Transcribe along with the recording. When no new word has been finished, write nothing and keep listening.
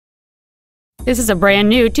This is a brand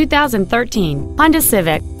new 2013 Honda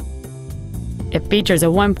Civic. It features a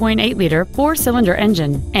 1.8-liter four-cylinder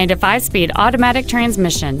engine and a 5-speed automatic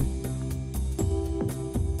transmission.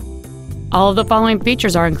 All of the following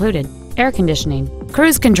features are included: air conditioning,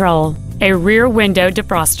 cruise control, a rear window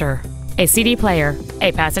defroster, a CD player,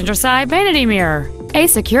 a passenger side vanity mirror, a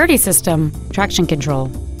security system, traction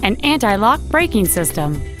control, an anti-lock braking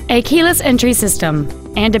system, a keyless entry system,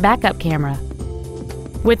 and a backup camera.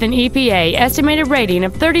 With an EPA estimated rating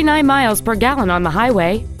of 39 miles per gallon on the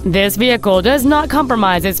highway, this vehicle does not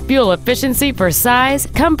compromise its fuel efficiency for size,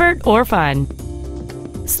 comfort, or fun.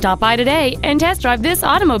 Stop by today and test drive this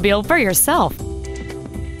automobile for yourself.